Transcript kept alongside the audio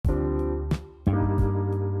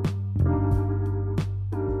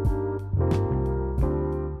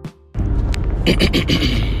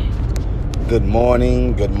Good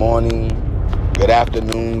morning, good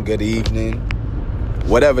afternoon, good evening.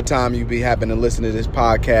 Whatever time you be happen to listen to this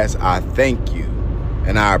podcast, I thank you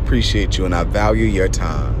and I appreciate you and I value your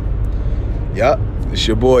time. Yup, it's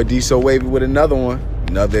your boy D So Wavy with another one.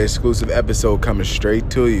 Another exclusive episode coming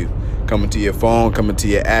straight to you. Coming to your phone, coming to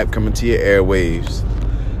your app, coming to your airwaves.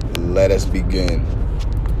 Let us begin.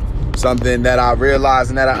 Something that I realize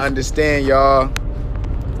and that I understand, y'all.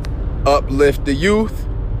 Uplift the youth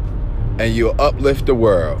and you'll uplift the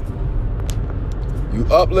world. You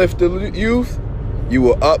uplift the youth, you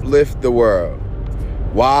will uplift the world.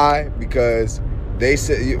 Why? Because they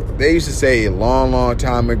used to say a long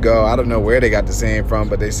time ago, I don't know where they got the saying from,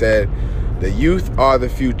 but they said the youth are the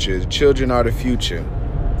future, the children are the future,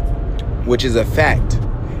 which is a fact.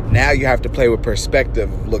 Now you have to play with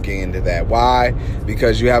perspective of looking into that. Why?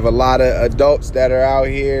 Because you have a lot of adults that are out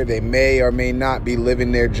here. They may or may not be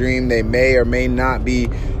living their dream. They may or may not be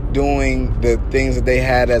doing the things that they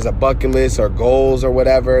had as a bucket list or goals or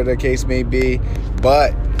whatever the case may be.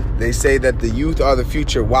 But they say that the youth are the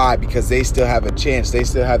future. Why? Because they still have a chance. They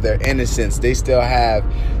still have their innocence. They still have,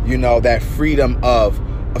 that freedom of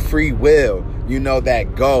a free will.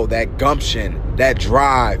 That go, that gumption, that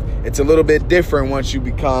drive. It's a little bit different once you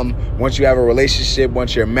have a relationship,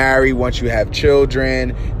 once you're married, once you have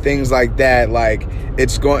children, things like that. Like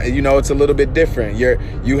it's a little bit different. Your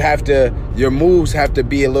moves have to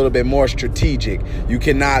be a little bit more strategic. You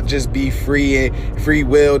cannot just be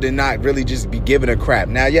free-willed and not really just be giving a crap.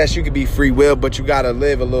 Now, yes, you could be free-willed, but you got to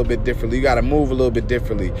live a little bit differently. You got to move a little bit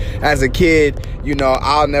differently. As a kid,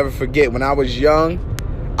 I'll never forget when I was young,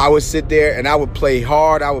 I would sit there and I would play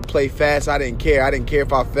hard. I would play fast. I didn't care. I didn't care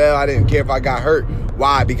if I fell. I didn't care if I got hurt.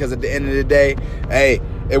 Why? Because at the end of the day,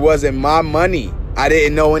 it wasn't my money. I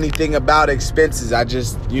didn't know anything about expenses. I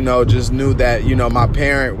just knew that, my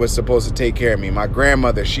parent was supposed to take care of me. My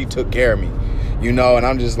grandmother, she took care of me, and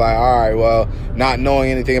I'm just like, all right, well, not knowing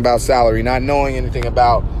anything about salary, not knowing anything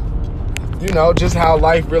about, just how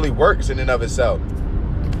life really works in and of itself.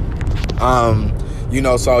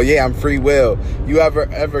 So yeah, I'm free will. You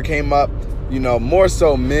ever came up, more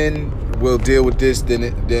so men will deal with this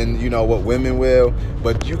than what women will.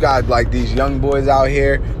 But you got like these young boys out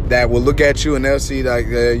here that will look at you and they'll see like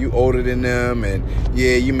you older than them, and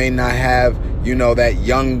yeah, you may not have that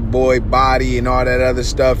young boy body and all that other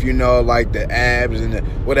stuff, like the abs and the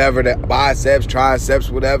biceps, triceps,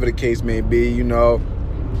 whatever the case may be,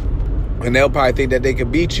 And they'll probably think that they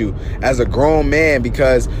could beat you as a grown man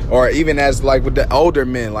or even as like with the older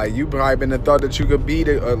men, like you probably been the thought that you could beat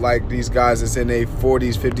like these guys that's in their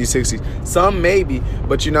 40s, 50s, 60s. Some maybe,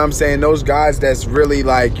 but those guys that's really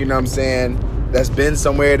like, that's been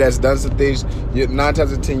somewhere, that's done some things, 9 times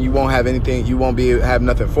out of 10 you won't have anything, you won't have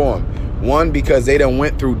nothing for them. One, because they done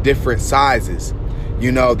went through different sizes.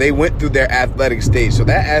 They went through their athletic stage. So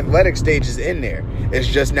that athletic stage is in there. It's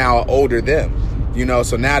just now an older them.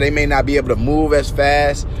 So now they may not be able to move as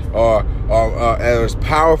fast or as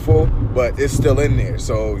powerful, but it's still in there.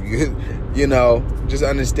 So, just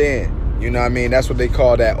understand, that's what they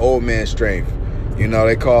call that old man strength.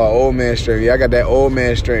 They call old man strength. Yeah, I got that old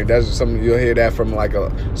man strength. That's something you'll hear that from like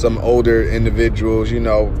some older individuals,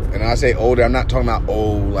 and I say older, I'm not talking about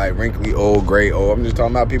old, like wrinkly old, gray old. I'm just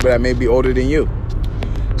talking about people that may be older than you.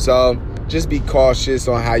 So just be cautious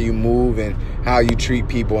on how you move and how you treat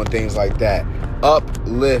people and things like that.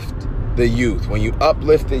 Uplift the youth. When you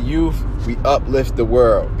uplift the youth, we uplift the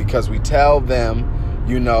world because we tell them,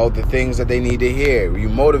 the things that they need to hear. You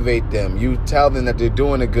motivate them. You tell them that they're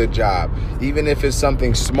doing a good job. Even if it's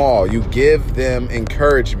something small, you give them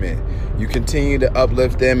encouragement. You continue to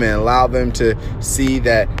uplift them and allow them to see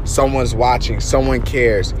that someone's watching, someone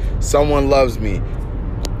cares, someone loves me.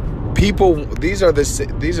 People, these are the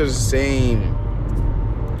same, these are the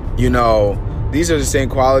same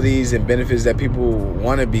qualities and benefits that people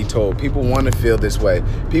want to be told. People want to feel this way.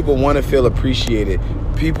 People want to feel appreciated.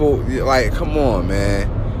 People, like, come on, man.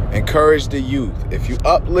 Encourage the youth. If you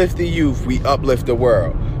uplift the youth, we uplift the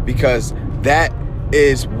world. Because that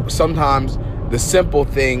is sometimes the simple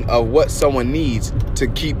thing of what someone needs to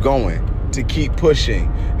keep going, to keep pushing.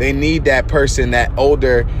 They need that person, that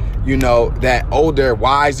older, that older,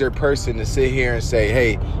 wiser person to sit here and say,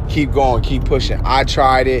 hey, keep going, keep pushing. I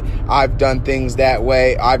tried it. I've done things that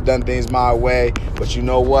way. I've done things my way. But you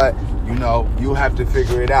know what? You have to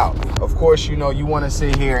figure it out. Of course, you want to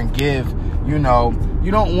sit here and give, you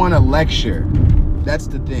don't want to lecture. That's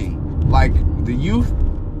the thing. Like the youth,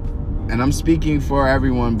 and I'm speaking for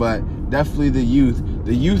everyone, but definitely the youth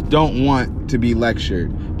don't want to be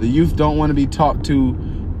lectured. The youth don't want to be talked to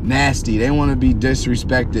nasty. They want to be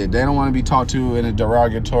disrespected. They don't want to be talked to in a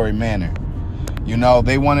derogatory manner. You know,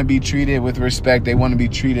 they want to be treated with respect. They want to be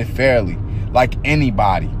treated fairly, like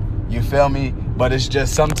anybody. You feel me? But it's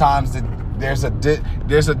just sometimes there's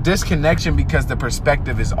a disconnection because the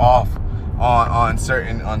perspective is off on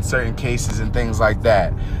certain cases and things like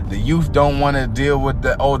that. The youth don't want to deal with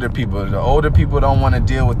the older people. The older people don't want to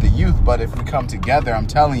deal with the youth. But if we come together, I'm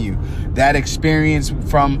telling you, that experience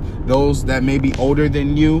from those that may be older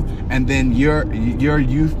than you, and then your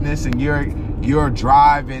youthness and your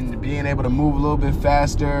drive and being able to move a little bit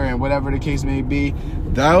faster and whatever the case may be,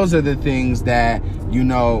 those are the things that, you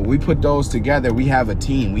know, we put those together. We have a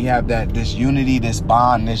team. We have this unity, this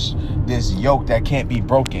bond, this yoke that can't be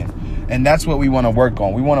broken. And that's what we want to work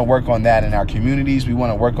on. We want to work on that in our communities. We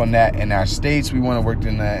want to work on that in our states. We want to work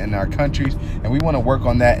on that in our countries. And we want to work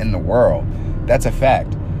on that in the world. That's a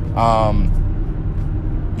fact.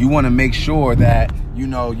 You want to make sure that, you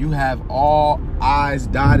know, you have all I's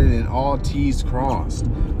dotted and all T's crossed.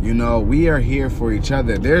 You know, we are here for each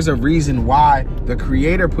other. There's a reason why the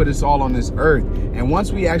Creator put us all on this earth. And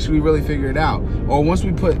once we actually really figure it out, or once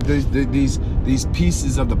we put these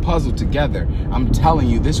pieces of the puzzle together, I'm telling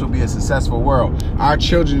you, this will be a successful world. Our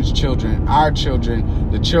children's children, our children,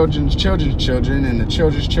 the children's children's children, and the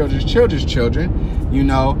children's children's children's children, you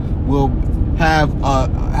know, will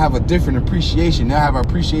have a different appreciation. They'll have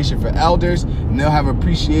appreciation for elders, and they'll have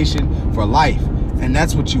appreciation for life. And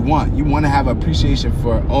that's what you want. You want to have appreciation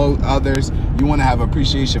for all others. You want to have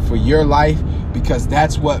appreciation for your life, because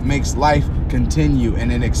that's what makes life continue,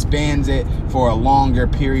 and it expands it for a longer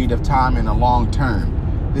period of time and a long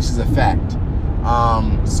term. This is a fact.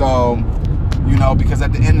 So, you know, because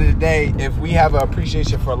at the end of the day, if we have an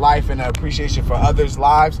appreciation for life and an appreciation for others'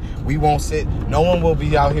 lives, we won't no one will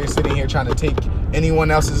be out here sitting here trying to take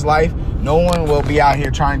anyone else's life. No one will be out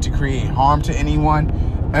here trying to create harm to anyone.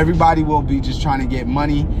 Everybody will be just trying to get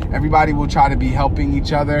money. Everybody will try to be helping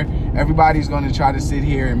each other. Everybody's going to try to sit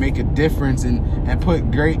here and make a difference and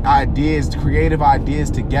put great ideas, creative ideas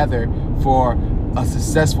together for a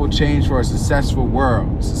successful change, for a successful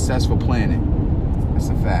world, a successful planet. That's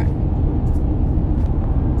a fact.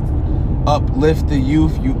 Uplift the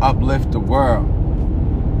youth, you uplift the world.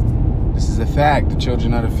 This is a fact. The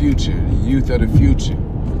children are the future. The youth are the future.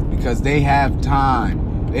 Because they have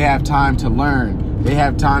time. They have time to learn. They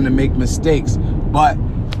have time to make mistakes. But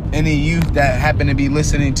any youth that happen to be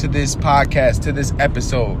listening to this podcast, to this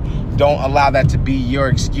episode, don't allow that to be your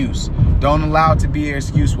excuse. Don't allow it to be your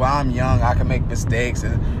excuse. Well, I'm young, I can make mistakes.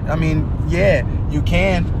 And I mean, yeah, you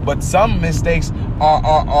can. But some mistakes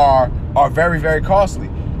are very, very costly.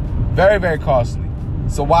 Very, very costly.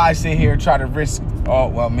 So why sit here and try to risk, oh,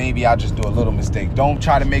 well, maybe I'll just do a little mistake. Don't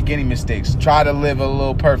try to make any mistakes. Try to live a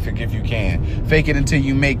little perfect if you can. Fake it until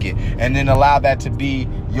you make it. And then allow that to be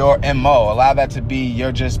your MO. Allow that to be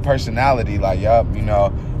your just personality. Like, yup, you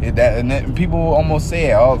know, and then people will almost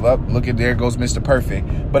say, oh, look at, there goes Mr.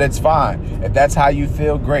 Perfect. But it's fine. If that's how you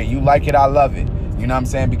feel, great. You like it, I love it. You know what I'm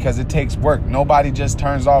saying? Because it takes work. Nobody just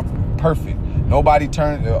turns off perfect. Nobody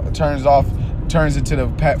turns into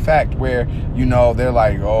the fact where, you know, they're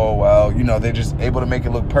like, oh, well, you know, they're just able to make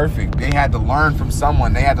it look perfect. They had to learn from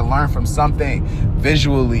someone. They had to learn from something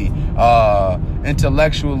visually,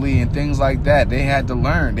 intellectually, and things like that. They had to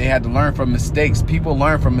learn. They had to learn from mistakes. People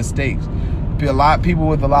learn from mistakes. A lot of people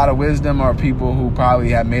with a lot of wisdom are people who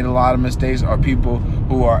probably have made a lot of mistakes, or people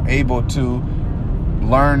who are able to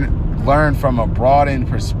learn from a broadened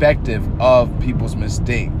perspective of people's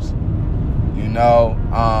mistakes. You know,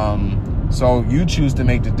 so you choose to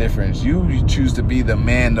make the difference. You choose to be the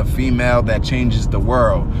man, the female that changes the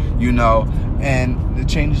world, you know, and it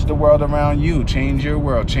changes the world around you. Change your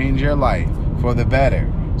world, change your life for the better.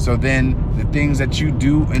 So then the things that you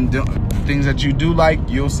do like,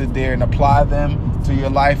 you'll sit there and apply them to your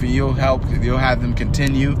life, and you'll have them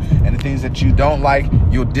continue. And the things that you don't like,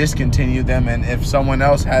 you'll discontinue them. And if someone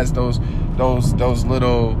else has those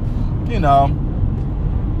little, you know,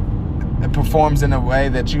 it performs in a way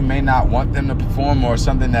that you may not want them to perform, or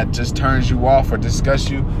something that just turns you off or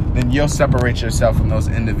disgusts you, then you'll separate yourself from those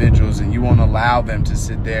individuals, and you won't allow them to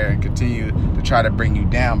sit there and continue to try to bring you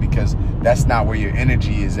down, because that's not where your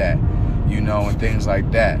energy is at, you know, and things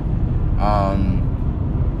like that.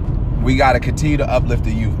 We got to continue to uplift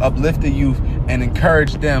the youth and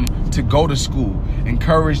encourage them to go to school,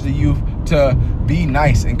 encourage the youth to be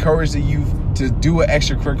nice, encourage the youth to do an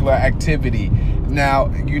extracurricular activity.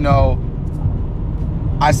 Now, you know,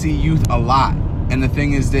 I see youth a lot, and the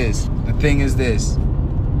thing is this,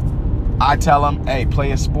 I tell them, hey,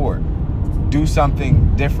 play a sport, do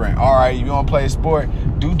something different. All right, you want to play a sport,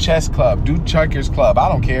 do chess club, do checkers club, I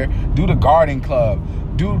don't care, do the garden club,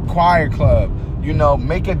 do choir club, you know,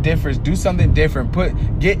 make a difference, do something different,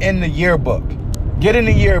 get in the yearbook, Get in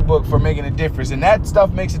the yearbook for making a difference. And that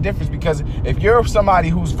stuff makes a difference because if you're somebody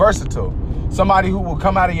who's versatile, somebody who will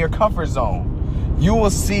come out of your comfort zone, you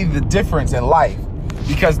will see the difference in life.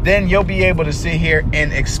 Because then you'll be able to sit here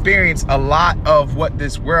and experience a lot of what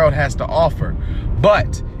this world has to offer.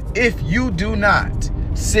 But if you do not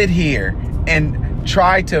sit here and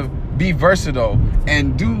try to be versatile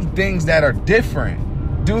and do things that are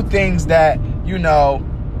different, do things that, you know,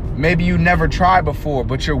 maybe you never tried before,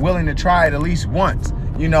 but you're willing to try it at least once,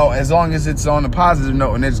 you know, as long as it's on a positive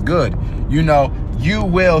note and it's good, you know, you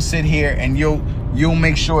will sit here and you'll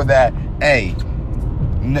make sure that, hey,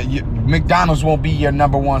 McDonald's won't be your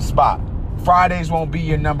number one spot. Fridays won't be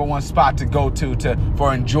your number one spot to go to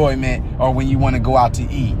for enjoyment or when you want to go out to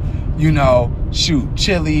eat. You know, shoot,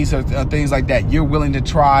 Chili's or things like that. You're willing to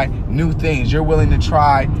try new things. You're willing to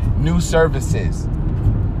try new services.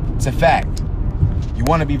 It's a fact. You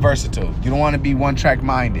want to be versatile. You don't want to be one-track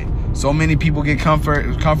minded. So many people get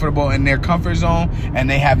comfortable in their comfort zone and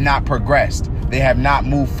they have not progressed. They have not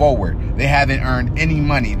moved forward. They haven't earned any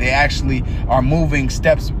money. They actually are moving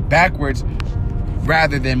steps backwards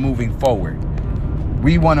rather than moving forward.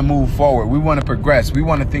 We want to move forward. We want to progress. We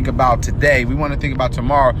want to think about today. We want to think about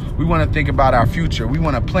tomorrow. We want to think about our future. We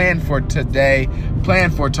want to plan for today, plan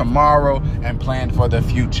for tomorrow, and plan for the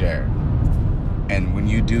future. And when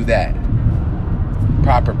you do that,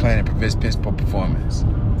 proper planning prevents peaceful performance.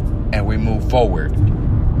 And we move forward.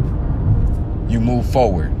 You move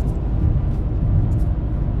forward.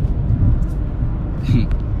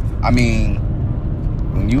 I mean,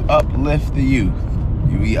 when you uplift the youth,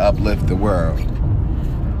 you uplift the world.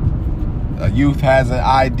 A youth has an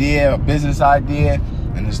idea, a business idea,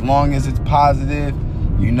 and as long as it's positive,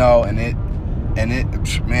 you know, and it,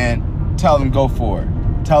 man, tell them go for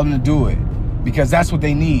it. Tell them to do it, because that's what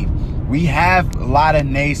they need. We have a lot of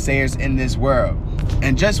naysayers in this world,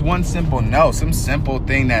 and just one simple no, some simple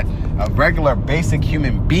thing that a regular basic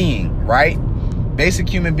human being, right? Basic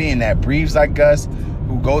human being that breathes like us,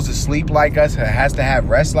 who goes to sleep like us, who has to have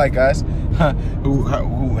rest like us,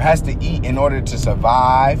 who has to eat in order to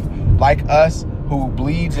survive like us, who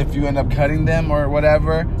bleeds if you end up cutting them or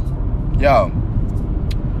whatever. Yo,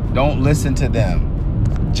 don't listen to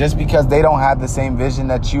them. Just because they don't have the same vision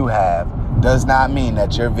that you have does not mean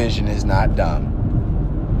that your vision is not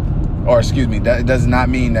dumb. Or excuse me, that does not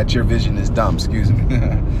mean that your vision is dumb. Excuse me.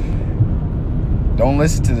 Don't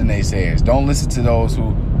listen to the naysayers. Don't listen to those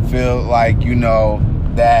who feel like, you know,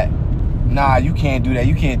 that, nah, you can't do that.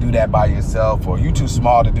 You can't do that by yourself, or you too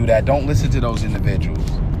small to do that. Don't listen to those individuals.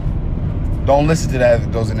 Don't listen to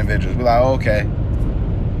those individuals. Be like, okay,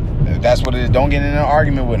 if that's what it is. Don't get in an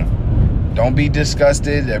argument with them. Don't be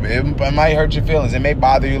disgusted. It might hurt your feelings. It may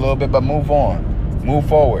bother you a little bit, but move on. Move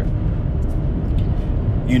forward.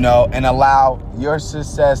 You know, and allow your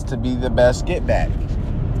success to be the best get back.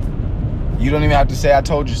 You don't even have to say, I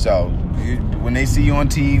told you so. When they see you on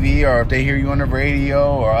TV, or if they hear you on the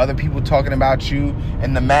radio, or other people talking about you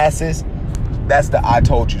in the masses, that's the I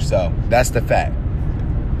told you so. That's the fact.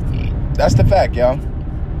 That's the fact, yo.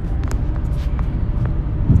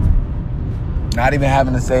 Not even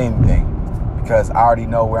having to say anything, because I already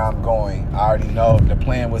know where I'm going. I already know the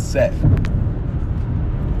plan was set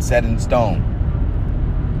in stone.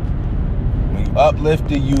 When you uplift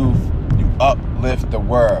the youth, you uplift the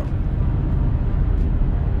world.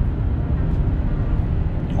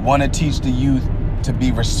 You want to teach the youth to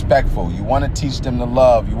be respectful. You want to teach them to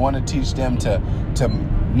love. You want to teach them to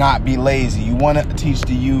not be lazy. You want to teach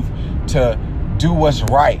the youth to do what's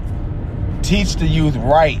right. Teach the youth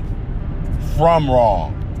right from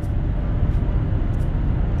wrong.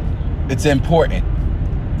 It's important,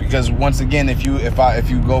 because once again, if you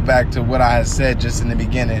go back to what I had said just in the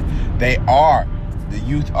beginning, the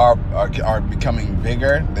youth are becoming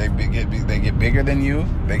bigger. They get bigger than you.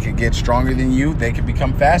 They can get stronger than you. They can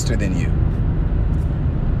become faster than you.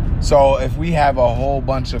 So if we have a whole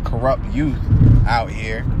bunch of corrupt youth out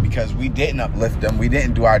here because we didn't uplift them, we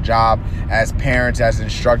didn't do our job as parents, as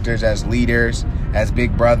instructors, as leaders, as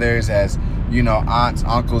big brothers, as, you know, aunts,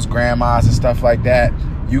 uncles, grandmas, and stuff like that,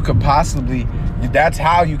 you could possibly, that's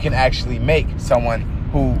how you can actually make someone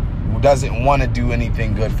who doesn't want to do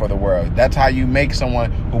anything good for the world. That's how you make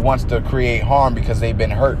someone who wants to create harm because they've been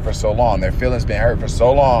hurt for so long. Their feelings been hurt for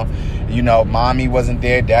so long. You know, mommy wasn't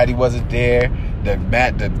there, daddy wasn't there, the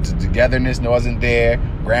togetherness wasn't there,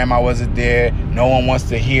 grandma wasn't there, no one wants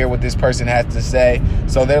to hear what this person has to say.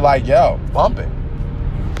 So they're like, yo, bump it.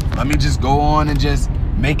 Let me just go on and just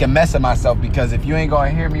make a mess of myself, because if you ain't gonna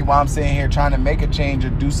hear me while I'm sitting here trying to make a change or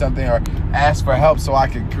do something or ask for help so I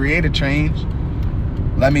can create a change,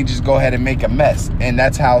 let me just go ahead and make a mess. And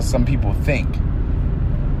that's how some people think.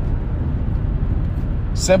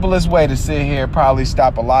 Simplest way to sit here, probably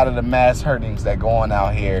stop a lot of the mass hurtings that go on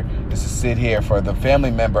out here, is to sit here for the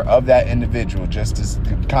family member of that individual just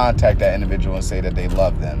to contact that individual and say that they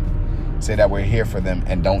love them. Say that we're here for them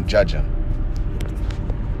and don't judge them.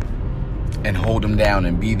 And hold them down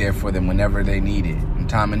and be there for them whenever they need it. In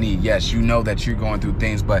time of need, yes, you know that you're going through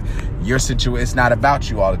things, but your situation, it's not about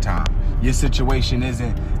you all the time. Your situation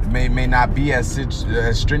may not be as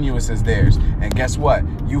strenuous as theirs. And guess what?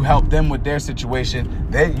 You help them with their situation.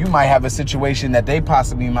 You might have a situation that they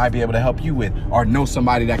possibly might be able to help you with, or know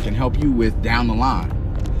somebody that can help you with down the line.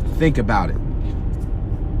 Think about it.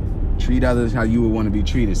 Treat others how you would want to be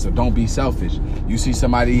treated. So don't be selfish. You see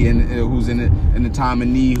somebody who's in the time of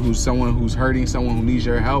need, who's someone who's hurting, someone who needs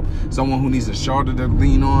your help, someone who needs a shoulder to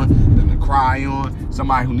lean on, to cry on,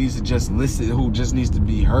 somebody who needs to just listen, who just needs to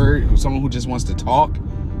be heard, someone who just wants to talk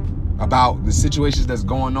about the situations that's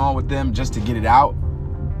going on with them just to get it out.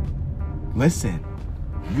 Listen,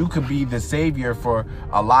 you could be the savior for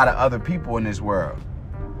a lot of other people in this world.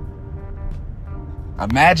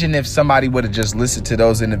 Imagine if somebody would have just listened to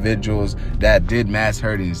those individuals that did mass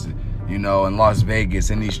hurtings, in Las Vegas,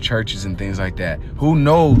 in these churches and things like that. Who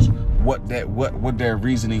knows what their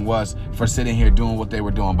reasoning was for sitting here doing what they were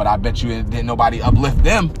doing? But I bet you didn't nobody uplift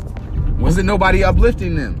them. Wasn't nobody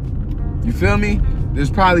uplifting them? You feel me? There's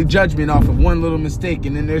probably judgment off of one little mistake,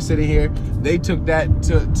 and then they're sitting here. They took that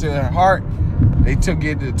to heart. They took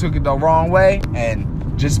it the wrong way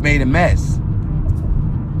and just made a mess.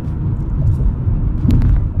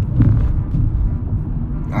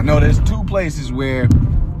 I know there's two places where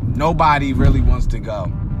nobody really wants to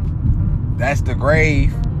go. That's the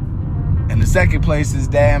grave, and the second place is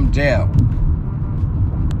damn jail.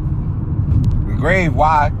 The grave,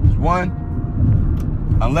 why? One,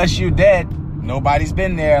 unless you're dead, nobody's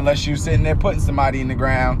been there unless you're sitting there putting somebody in the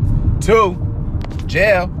ground. Two,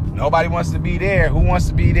 jail, nobody wants to be there. Who wants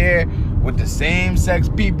to be there with the same sex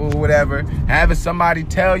people or whatever, having somebody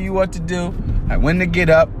tell you what to do, like when to get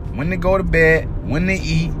up, when to go to bed, when to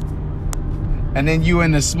eat, and then you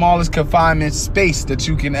in the smallest confinement space that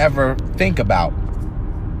you can ever think about.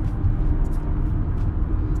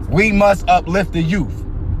 We must uplift the youth.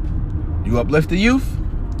 You uplift the youth,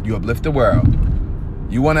 you uplift the world.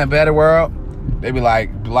 You want a better world? They be like,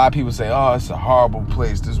 a lot of people say, oh, it's a horrible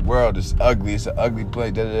place. This world is ugly. It's an ugly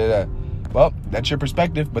place. Da, da, da. Well, that's your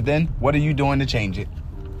perspective. But then what are you doing to change it?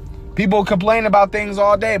 People complain about things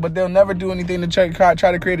all day, but they'll never do anything to try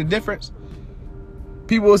to create a difference.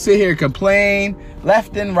 People will sit here and complain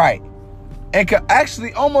left and right, and could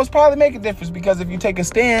actually almost probably make a difference, because if you take a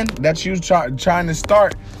stand, that's you trying to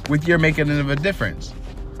start with your making of a difference.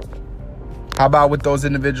 How about with those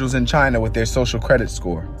individuals in China with their social credit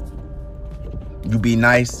score? You be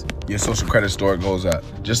nice, your social credit score goes up.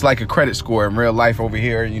 Just like a credit score in real life over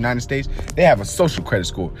here in the United States, they have a social credit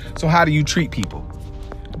score. So how do you treat people?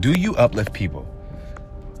 Do you uplift people?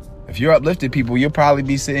 If you're uplifted people, you'll probably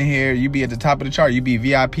be sitting here, you'd be at the top of the chart. You'd be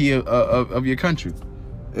VIP of your country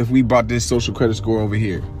if we brought this social credit score over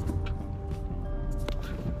here.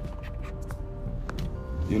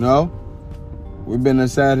 We've been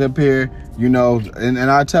sat up here, and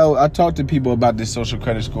I talk to people about this social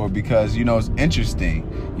credit score because, it's interesting.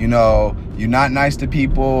 You're not nice to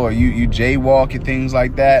people, or you jaywalk and things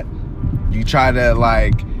like that. You try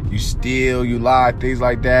to, you steal, you lie, things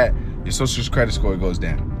like that. Your social credit score goes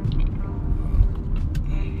down.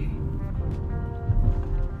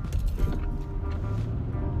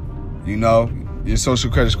 Your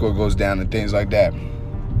social credit score goes down and things like that.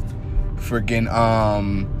 Freaking,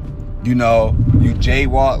 you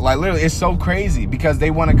jaywalk. Literally, it's so crazy because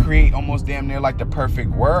they want to create almost damn near like the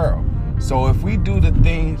perfect world. So if we do the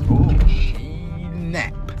things,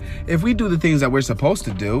 if we do the things that we're supposed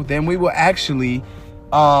to do, then we will actually,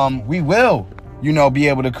 be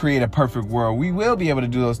able to create a perfect world. We will be able to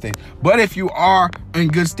do those things. But if you are in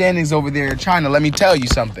good standings over there in China, let me tell you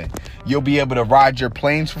something. You'll be able to ride your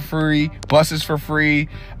planes for free, buses for free,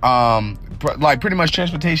 pretty much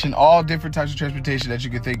transportation, all different types of transportation that you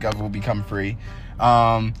can think of will become free.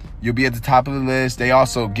 You'll be at the top of the list. They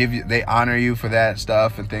also they honor you for that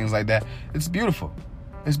stuff and things like that. It's beautiful.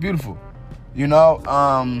 It's beautiful. They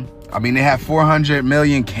have 400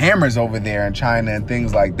 million cameras over there in China and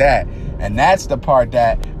things like that. And that's the part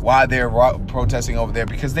that why they're protesting over there,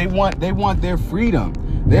 because they want their freedom.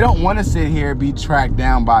 They don't want to sit here and be tracked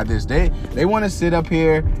down by this. They want to sit up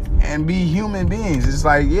here and be human beings. It's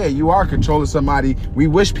like, yeah, you are controlling somebody. We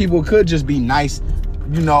wish people could just be nice,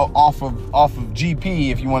 off of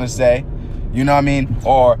GP, if you want to say,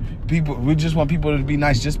 or people. We just want people to be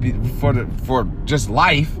nice, just for just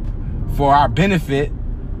life, for our benefit.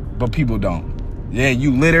 But people don't. Yeah,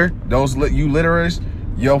 you litter. You litterers.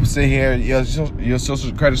 you'll sit here, your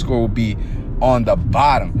social credit score will be on the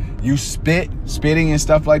bottom. You spitting and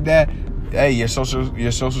stuff like that, hey, your social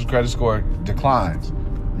credit score declines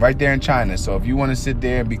right there in China. So if you want to sit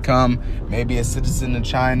there and become maybe a citizen of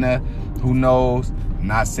China, who knows? I'm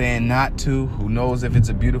not saying not to. Who knows if it's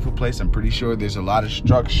a beautiful place? I'm pretty sure there's a lot of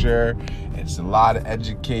structure, it's a lot of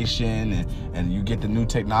education, and you get the new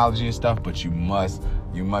technology and stuff. But you must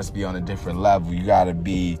be on a different level. You gotta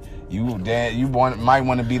be might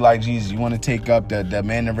want to be like Jesus. You want to take up the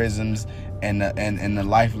mannerisms and the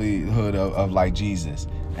livelihood of like Jesus,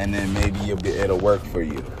 and then maybe it'll work for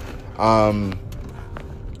you.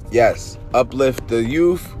 Yes, uplift the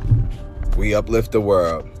youth. We uplift the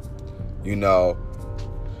world.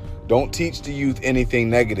 Don't teach the youth anything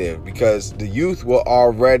negative, because the youth will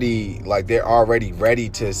they're already ready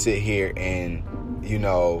to sit here and,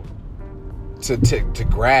 to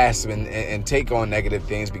grasp and take on negative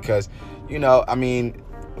things, because,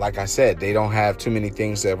 like I said, they don't have too many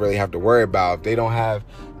things to really have to worry about. If they don't have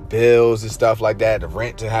bills and stuff like that, the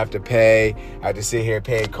rent to have to pay, have to sit here,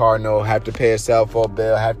 pay a car note, have to pay a cell phone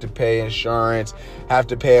bill, have to pay insurance, have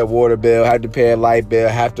to pay a water bill, have to pay a light bill,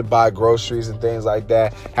 have to buy groceries and things like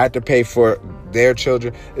that, have to pay for their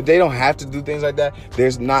children. If they don't have to do things like that,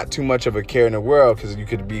 there's not too much of a care in the world, because you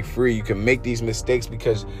could be free. You can make these mistakes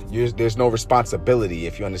because there's no responsibility,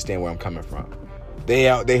 if you understand where I'm coming from.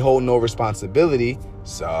 They hold no responsibility,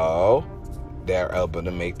 so they're able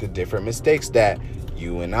to make the different mistakes that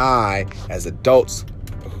you and I, as adults,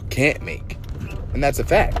 can't make. And that's a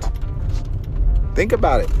fact. Think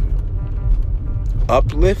about it.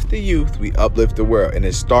 Uplift the youth, we uplift the world. And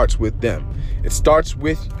it starts with them. It starts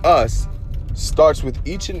with us, starts with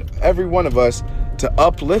each and every one of us, to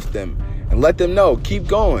uplift them and let them know, keep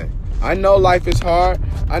going. I know life is hard.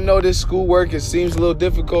 I know this schoolwork, it seems a little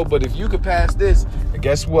difficult, but if you could pass this, and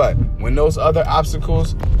guess what? When those other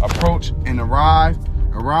obstacles approach and arise,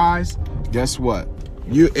 guess what?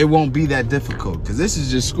 It won't be that difficult, because this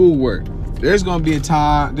is just schoolwork. There's gonna be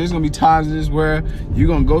times in this where you're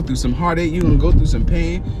gonna go through some heartache, you're gonna go through some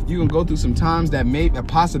pain, you're gonna go through some times that may a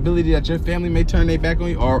possibility that your family may turn their back on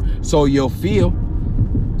you, or so you'll feel.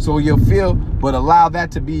 But allow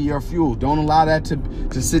that to be your fuel. Don't allow that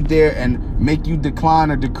to sit there and make you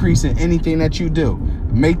decline or decrease in anything that you do.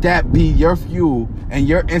 Make that be your fuel and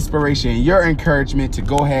your inspiration, your encouragement to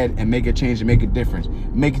go ahead and make a change and make a difference.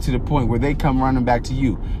 Make it to the point where they come running back to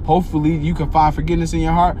you. Hopefully you can find forgiveness in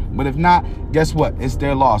your heart, but if not, guess what? It's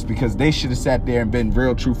their loss, because they should have sat there and been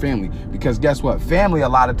real, true family. Because guess what? Family a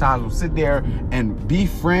lot of times will sit there and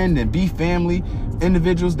befriend and be family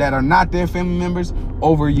individuals that are not their family members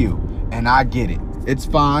over you. And I get it. It's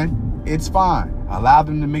fine. It's fine. Allow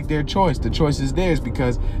them to make their choice. The choice is theirs,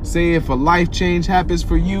 because say if a life change happens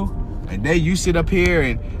for you, and then you sit up here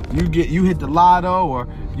and you hit the lotto, or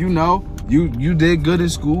you did good in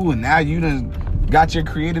school, and now you done got your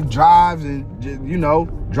creative drives and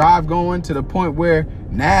drive going to the point where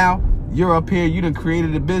now you're up here, you done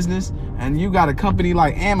created a business, and you got a company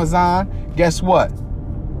like Amazon. Guess what?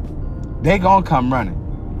 They gonna come running.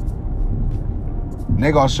 And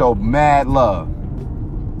they gonna show mad love.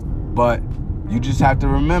 But you just have to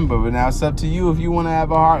remember, but now it's up to you if you want to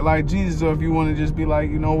have a heart like Jesus, or if you want to just be like,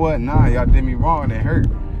 you know what? Nah, y'all did me wrong and it hurt.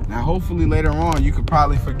 Now, hopefully later on, you could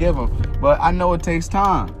probably forgive them. But I know it takes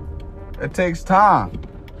time. It takes time.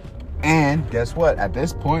 And guess what? At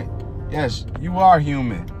this point, yes, you are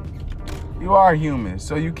human. You are human.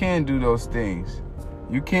 So you can do those things.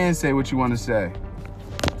 You can say what you want to say.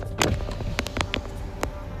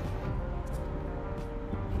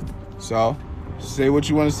 So say what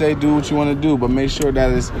you want to say, do what you want to do, but make sure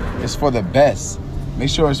that it's for the best. Make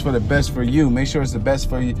sure it's for the best for you. Make sure it's the best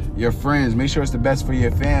for your friends. Make sure it's the best for your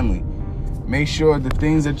family. Make sure the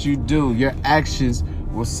things that you do, your actions,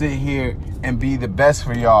 will sit here and be the best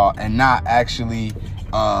for y'all, and not actually,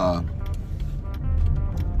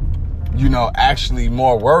 actually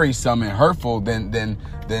more worrisome and hurtful than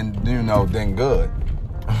good.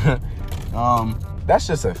 That's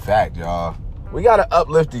just a fact, y'all. We gotta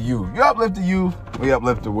uplift the youth. You uplift the youth, we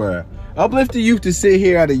uplift the world. Uplift the youth to sit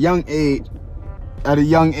here at a young age,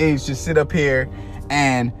 to sit up here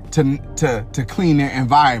and to clean their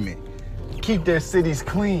environment, keep their cities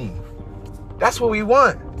clean. That's what we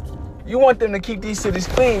want. You want them to keep these cities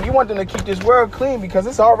clean. You want them to keep this world clean, because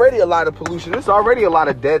it's already a lot of pollution. It's already a lot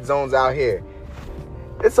of dead zones out here.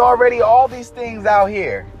 It's already all these things out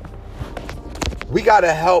here. We got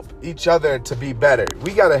to help each other to be better.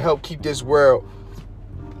 We got to help keep this world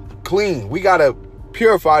clean. We got to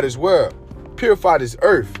purify this world, purify this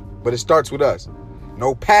earth. But it starts with us.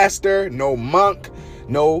 No pastor, no monk,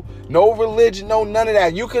 no religion, no none of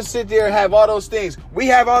that. You can sit there and have all those things. We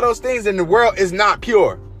have all those things, and the world is not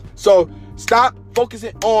pure. So stop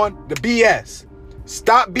focusing on the BS.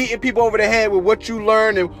 Stop beating people over the head with what you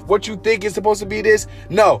learn and what you think is supposed to be this.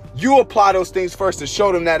 No, you apply those things first to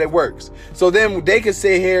show them that it works. So then they can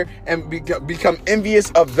sit here and become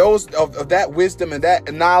envious of of that wisdom and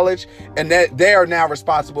that knowledge, and that they are now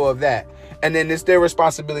responsible of that. And then it's their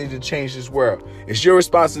responsibility to change this world. It's your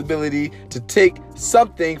responsibility to take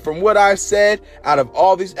something from what I've said out of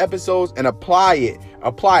all these episodes and apply it.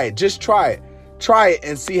 Apply it. Just try it. Try it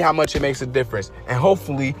and see how much it makes a difference. And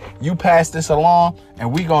hopefully you pass this along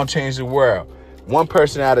and we gonna change the world. One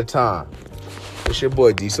person at a time. It's your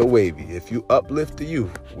boy D So Wavy. If you uplift the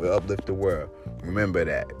youth, we'll uplift the world. Remember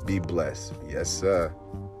that. Be blessed. Yes, sir.